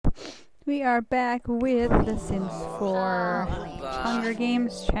We are back with the Sims 4 Hunger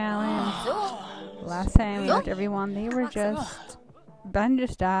Games challenge. Last time we left everyone, they were just... Ben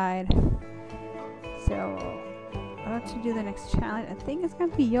just died. So, about to do the next challenge. I think it's going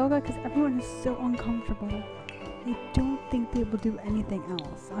to be yoga because everyone is so uncomfortable. I don't think they will do anything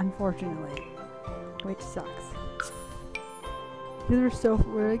else, unfortunately. Which sucks. Because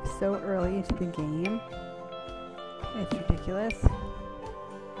we're like so early into the game. It's ridiculous.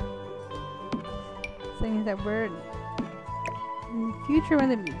 So that means that we're in the future when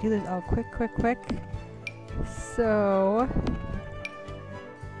they do this all quick. So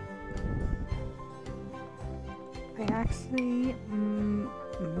I actually we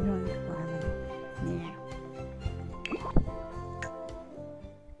don't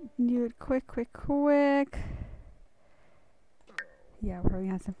do it quick. Yeah, we're probably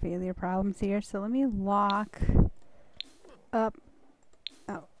gonna have some failure problems here. So let me lock up.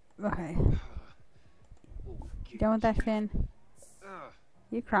 Oh, okay. You done with that, Finn?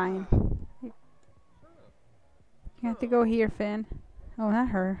 You're crying. You have to go here, Finn. Oh, not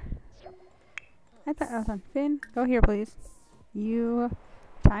her. I thought I was on Finn. Go here, please.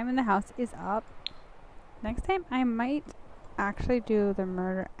 Time in the house is up. Next time, I might actually do the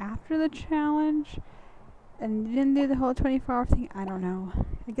murder after the challenge. And didn't do the whole 24-hour thing. I don't know.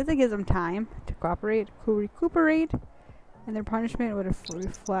 I guess it gives them time to recuperate. And their punishment would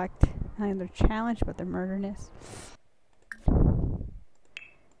reflect not only their challenge, but their murderness.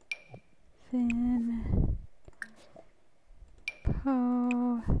 Finn.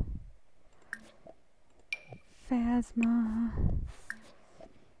 Poe. Phasma.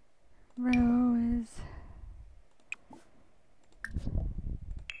 Rose.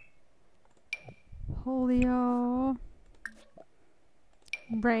 Holio.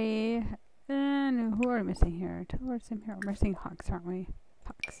 Ray. And who are we missing here? We're missing Hux, aren't we?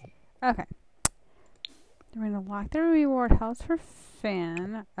 Hux. Okay. We're gonna lock the reward house for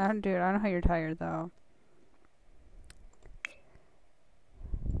Finn. Dude, I don't know how you're tired though.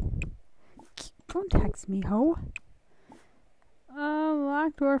 Don't text me, ho.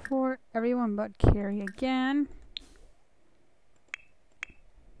 Lock door for everyone but Carrie again.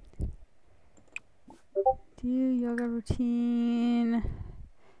 Do yoga routine.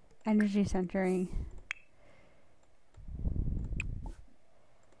 Energy centering.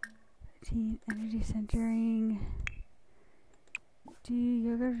 Energy centering. Do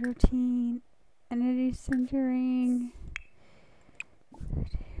yoga routine. Energy centering.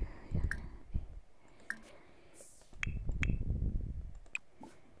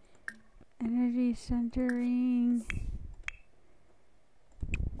 Energy centering.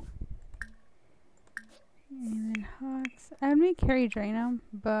 And then Hawks. I would make Carrie drain them,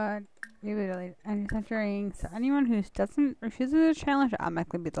 but maybe really energy centering. So anyone who refuses the challenge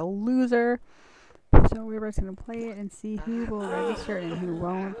automatically be the loser. So we're just gonna play it and see who will register and who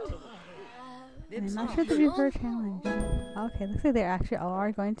won't. And I'm not sure they do for a challenge. Okay, looks like they actually all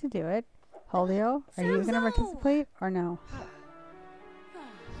are going to do it. Holio, are you gonna participate or no?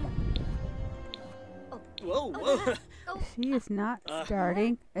 Whoa. She is not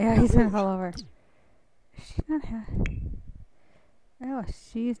starting. Yeah, he's gonna fall over. She's not. Oh,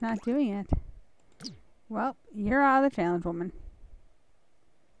 she's not doing it. Well, you're out of the challenge, woman.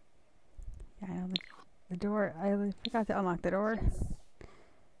 Yeah, I know the door. I forgot to unlock the door.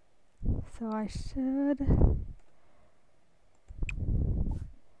 So I should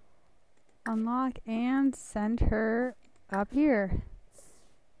unlock and send her up here.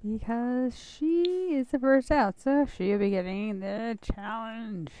 Because she is the first out, so she'll be getting the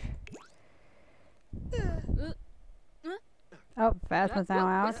challenge. Oh, Phasma's now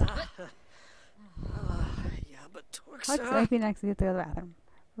out. Yeah, but Hux might be next to get to the bathroom.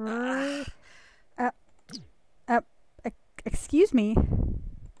 Excuse me. Are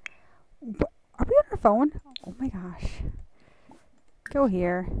we on our phone? Oh my gosh. Go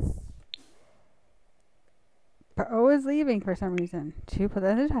here. Poe is leaving for some reason. To put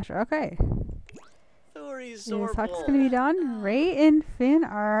that in Natasha. Okay. Is Hux gonna be done? Ray and Finn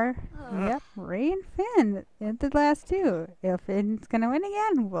are... Yep, Ray and Finn at the last two. If Finn's gonna win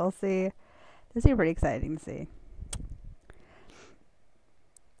again, we'll see. This is pretty exciting to see.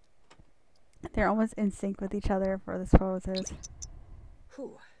 They're almost in sync with each other for the poses.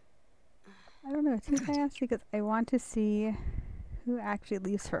 I don't know, too fast because I want to see who actually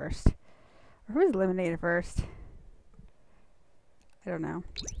leaves first. Or who's eliminated first. I don't know.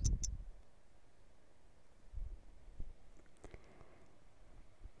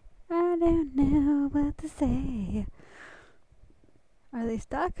 I don't know what to say. Are they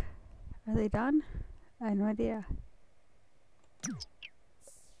stuck? Are they done? I have no idea.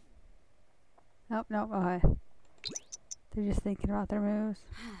 Oh, no, okay. They're just thinking about their moves.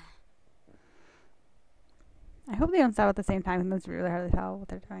 I hope they don't stop at the same time, and it's really hard to tell what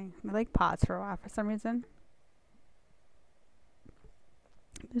they're doing. They like pause for a while for some reason.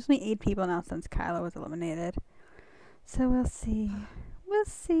 There's only 8 people now since Kyla was eliminated. So we'll see. We'll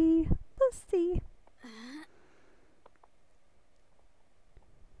see. We'll see.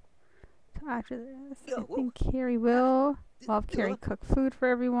 So after this, I think Carrie will. We'll have Carrie cook food for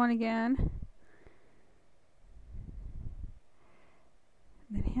everyone again.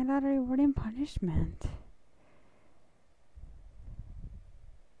 And then hand out a reward and punishment.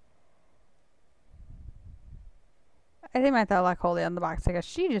 I think my thought like Holy on the box because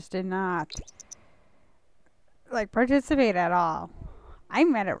she just did not like participate at all.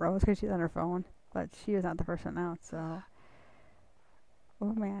 I'm mad at Rose because she's on her phone, but she was not the first one out. So,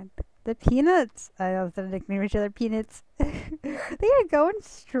 oh man, the peanuts! I was gonna nickname each other peanuts. They are going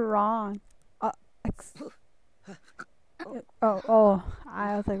strong. Oh!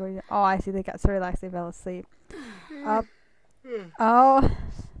 I was like, oh, I see. They got so relaxed they fell asleep. Up. Oh.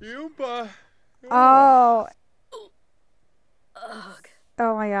 Oh.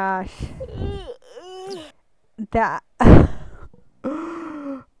 Oh my gosh. That.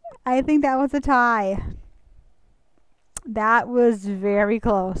 I think that was a tie. That was very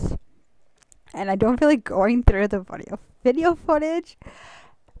close. And I don't feel like going through the video footage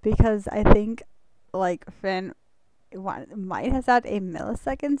because I think like Finn might have stopped a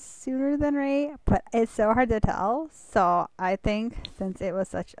millisecond sooner than Ray, but it's so hard to tell. So I think since it was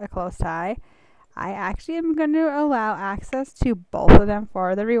such a close tie, I actually am going to allow access to both of them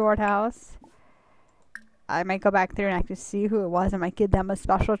for the reward house. I might go back through and actually see who it was. I might give them a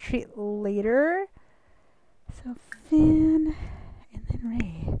special treat later. So Finn and then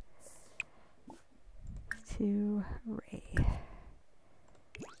Ray. To Ray.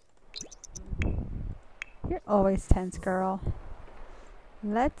 You're always tense, girl.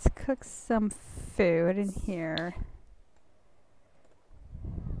 Let's cook some food in here.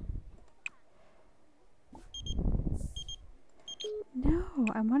 No,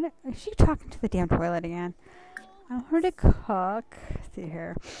 I want to. Is she talking to the damn toilet again? I want her to cook. Let's see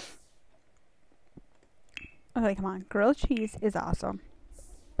here. Okay, come on. Grilled cheese is awesome.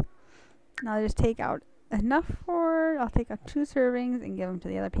 Now I'll just take out enough for. I'll take out 2 servings and give them to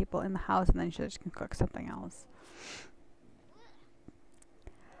the other people in the house, and then she just can cook something else.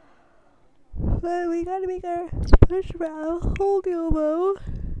 But we gotta make our push around. Hold the elbow.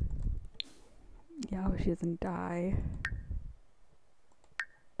 Yeah, I hope she doesn't die.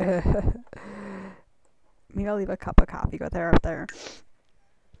 Maybe I'll leave a cup of coffee with her up there.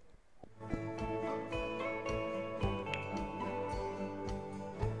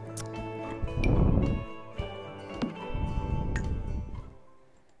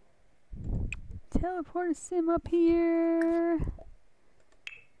 Teleport a sim up here.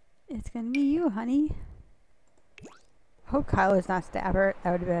 It's gonna be you, honey. Hope Kyla's not stab her.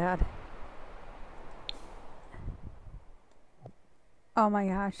 That would be bad. Oh my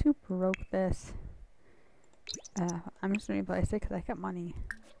gosh, who broke this? I'm just gonna replace it because I got money.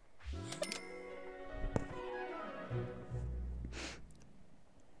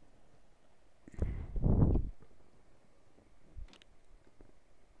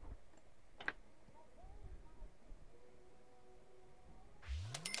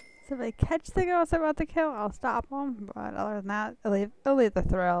 So if I catch the ghost I'm about to kill, I'll stop them. But other than that, I'll leave the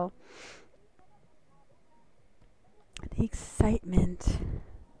thrill. The excitement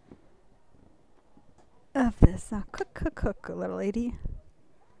of this. Now cook, little lady.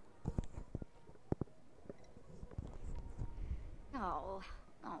 Oh,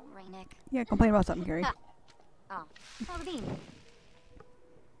 Raynick. Yeah, complain about something, Gary. Oh, Dean.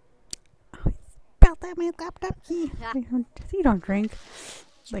 Oh, spelled that my laptop key. So you don't drink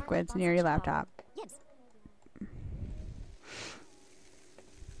liquids near your laptop.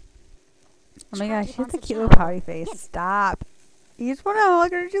 Oh my gosh, she has a cute little pouty face. Stop. You just want to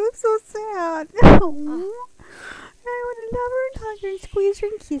hug her. She looks so sad. I want to love her and hug her and squeeze her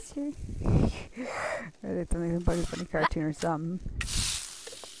and kiss her. Or they throw me a funny cartoon or something.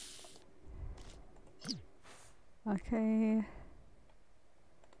 Okay.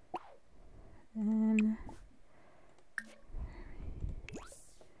 And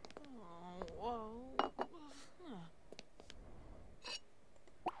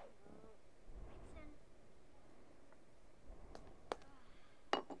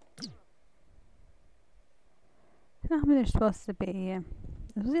I don't know how many there's supposed to be.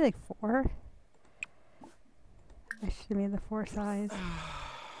 There's only like 4. I should have made the 4 size.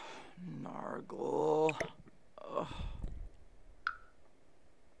 Nargle.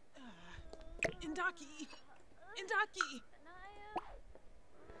 Indaki! Indaki!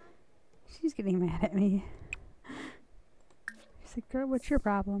 She's getting mad at me. She's like, girl, what's your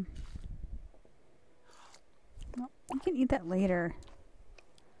problem? Well, you can eat that later.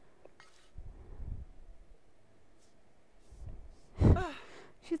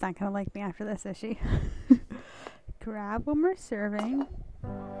 She's not gonna like me after this, is she? Grab one more serving.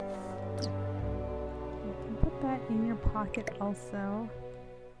 You can put that in your pocket also.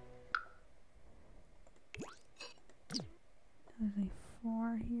 There's a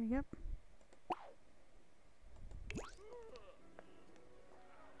 4 here, yep.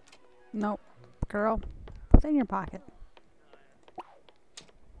 Nope. Girl, put that in your pocket.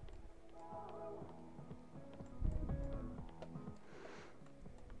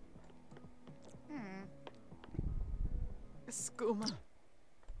 Skooma.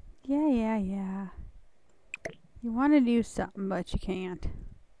 Yeah. You want to do something, but you can't.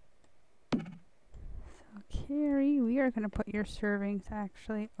 So, Carrie, we are going to put your servings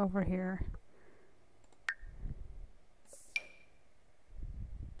actually over here.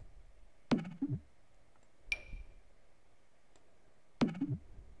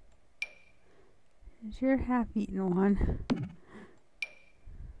 Is your half-eaten one?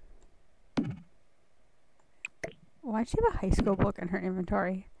 Why'd she have a high school book in her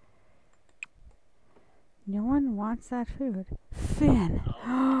inventory? No one wants that food. Finn!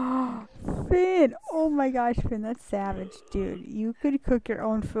 Finn! Oh my gosh, Finn, that's savage, dude. You could cook your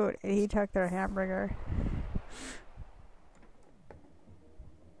own food, and he took their hamburger.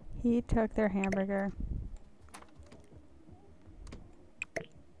 He took their hamburger.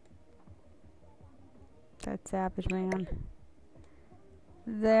 That savage, man.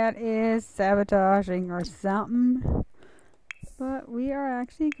 That is sabotaging or something. But we are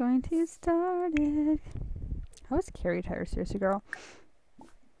actually going to start it. How is Carrie tired? Seriously, girl.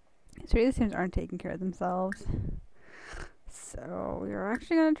 So the Sims aren't taking care of themselves. So we are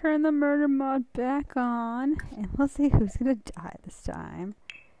actually going to turn the murder mod back on. And we'll see who's going to die this time.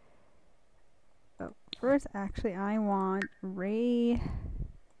 Oh, first, actually, I want Ray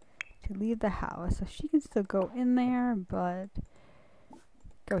to leave the house. So she can still go in there, but...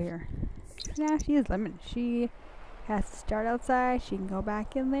 Go here. Now she is limited. She has to start outside. She can go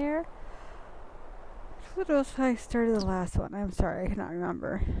back in there. What else I started the last one? I'm sorry, I cannot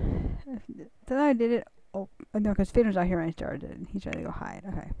remember. Then I did it. Oh, no, because Finn was out here when I started it. And he's trying to go hide.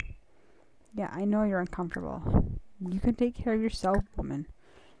 Okay. Yeah, I know you're uncomfortable. You can take care of yourself, woman.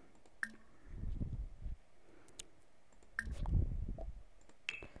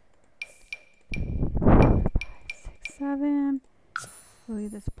 Five, 6, 7. We'll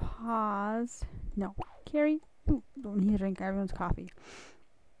leave this pause. No. Carrie, you don't need to drink everyone's coffee.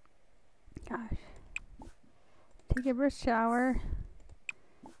 Gosh. Take a brisk shower.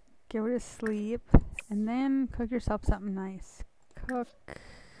 Go to sleep. And then cook yourself something nice. Cook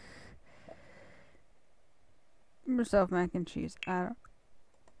yourself mac and cheese. I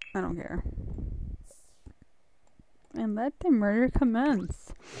don't care. And let the murder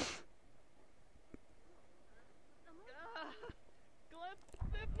commence.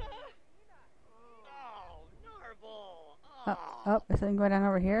 Oh, is something going on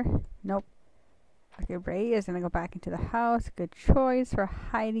over here? Nope. Okay, Ray is gonna go back into the house. Good choice for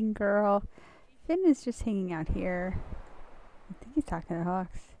hiding, girl. Finn is just hanging out here. I think he's talking to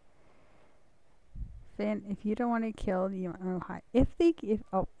Hawks. Finn, if you don't want to kill, you want to hide.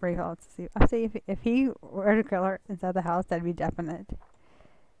 Oh, Ray, let's see. I'll say if he were to kill her inside the house, that'd be definite.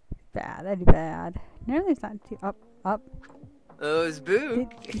 Bad, that'd be bad. Normally it's not too up. Oh, it's Boo.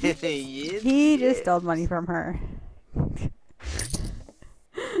 He just stole money from her.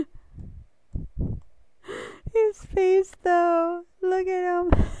 His face, though. Look at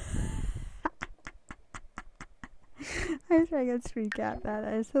him. I was trying to screen cap that.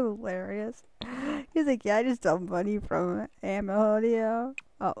 That is hilarious. He's like, yeah, I just stole money from Amelia.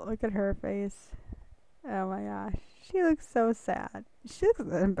 Oh, look at her face. Oh my gosh. She looks so sad. She looks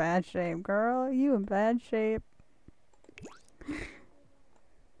in bad shape, girl. You in bad shape.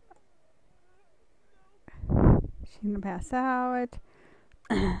 She's gonna pass out.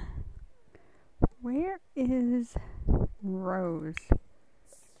 Where is Rose?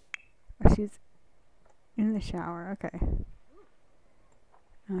 Oh, she's in the shower. Okay.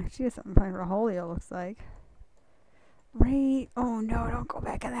 She has something playing for Holio, looks like. Ray. Oh no, don't go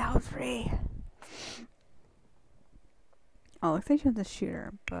back in the house, Ray. Oh, looks like she wants to shoot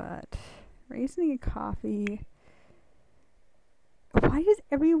her, but Ray's gonna get coffee. Why does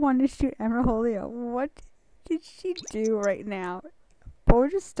everyone just shoot Emerholio? What did she do right now? Bo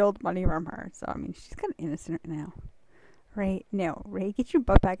just stole money from her, so I mean she's kind of innocent right now. Ray, no, Ray, get your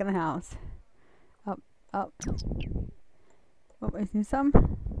butt back in the house. Oh. Oh, is he some?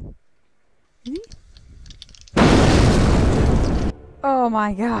 Is he? Oh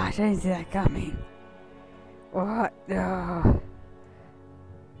my gosh, I didn't see that coming. What? No.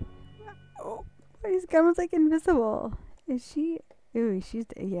 Oh, his gun was like invisible. Is she? Ooh, she's.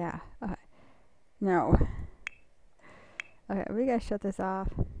 Yeah. Okay. No. Okay, we gotta shut this off.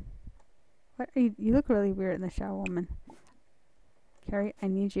 What are you? You look really weird in the shower, woman. Carrie, I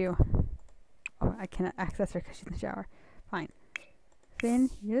need you. Oh, I cannot access her because she's in the shower. Fine.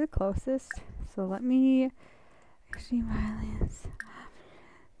 Finn, you're the closest, so let me. Extreme violence.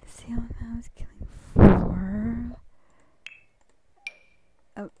 The Salem man was killing 4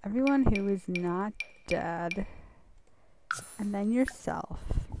 of everyone who is not dead, and then yourself.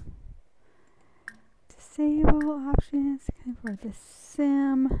 Disable options for the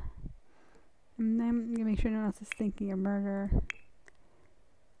sim, and then I'm gonna make sure no one else is thinking of murder.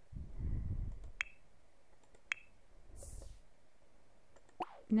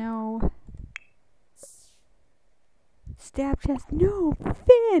 No. Stab chest. No,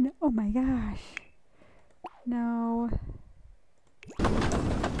 Finn. Oh my gosh. No.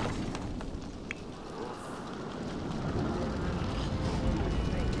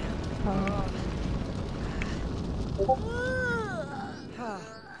 Oh.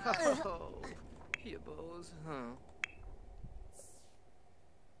 Oh, hippos, huh?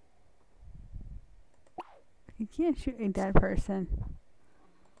 You can't shoot a dead person.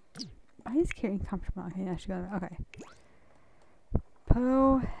 Why is carrying comfortable? Okay, now she's going. Okay.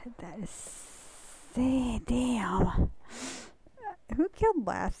 Poe, that is. Say, damn. Who killed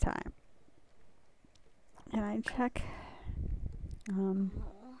last time? Can I check?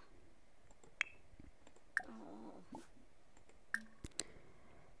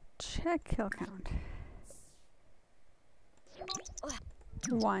 Check kill count.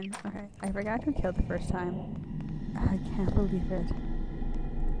 1. Okay, I forgot who killed the first time. I can't believe it.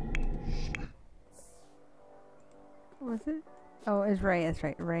 Was it? Oh, it's Ray. That's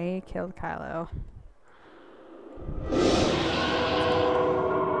right. Ray killed Kylo.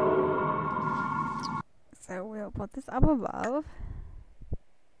 So we'll put this up above.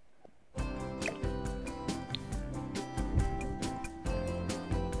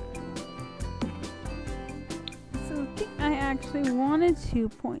 So the thing I actually wanted to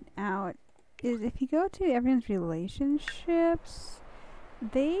point out is if you go to everyone's relationships,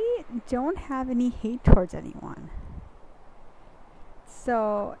 they don't have any hate towards anyone.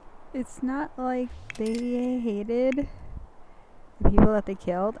 So it's not like they hated the people that they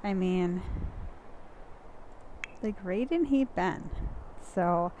killed. I mean, like Ray didn't hate Ben.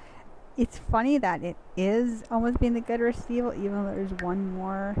 So it's funny that it is almost being the good versus evil, even though there's one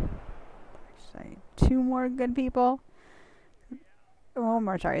more, sorry, 2 more good people. One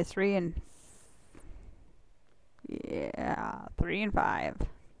more, sorry, 3 and, yeah, 3 and 5.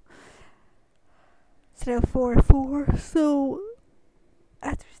 So 4. So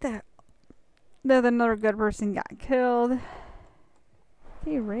after that, then another good person got killed.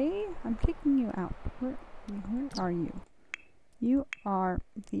 Hey Ray, I'm kicking you out. Where are you? You are.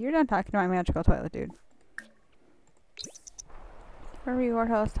 You're done talking to my magical toilet, dude. Our reward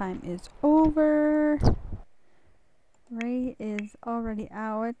house time is over. Ray is already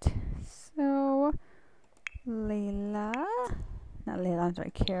out. So, Layla. Not Layla, I'm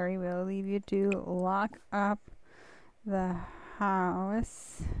sorry, Carrie. We'll leave you to lock up the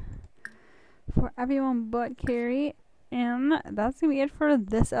house for everyone but Carrie. And that's going to be it for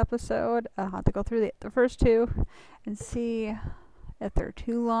this episode. I'll have to go through the first 2 and see if they're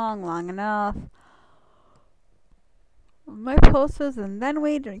too long enough. My post was and then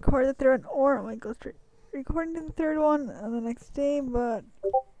wait to record the 3rd, or I might go straight recording to the 3rd one on the next day. But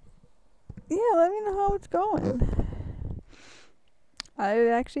yeah, let me know how it's going. I've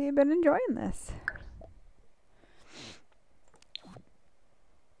actually been enjoying this.